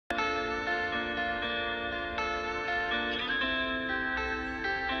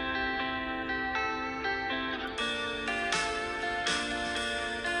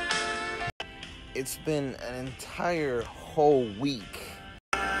It's been an entire whole week.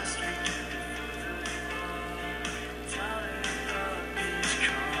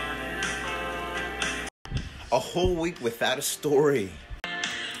 A whole week without a story.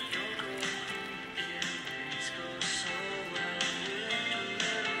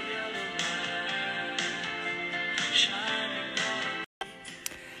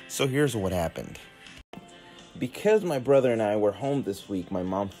 So here's what happened. Because my brother and I were home this week, my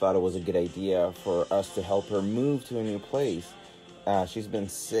mom thought it was a good idea for us to help her move to a new place. She's been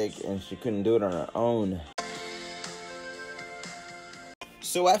sick and she couldn't do it on her own.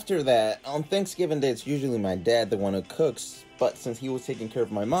 So after that, on Thanksgiving Day, it's usually my dad, the one who cooks. But since he was taking care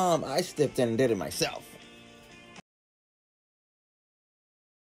of my mom, I stepped in and did it myself.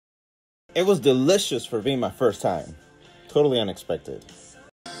 It was delicious for being my first time. Totally unexpected.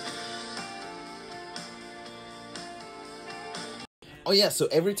 Oh yeah, so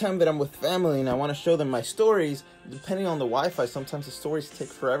every time that I'm with family and I want to show them my stories, depending on the Wi-Fi, sometimes the stories take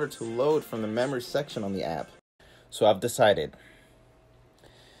forever to load from the memory section on the app. So I've decided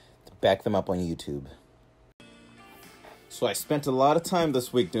to back them up on YouTube. So I spent a lot of time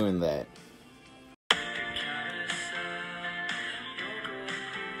this week doing that.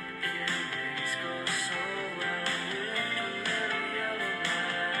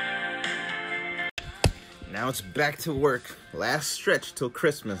 Now it's back to work. Last stretch till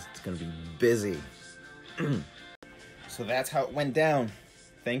Christmas. It's gonna be busy. So that's how it went down.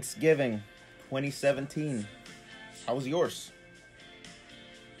 Thanksgiving 2017. How was yours?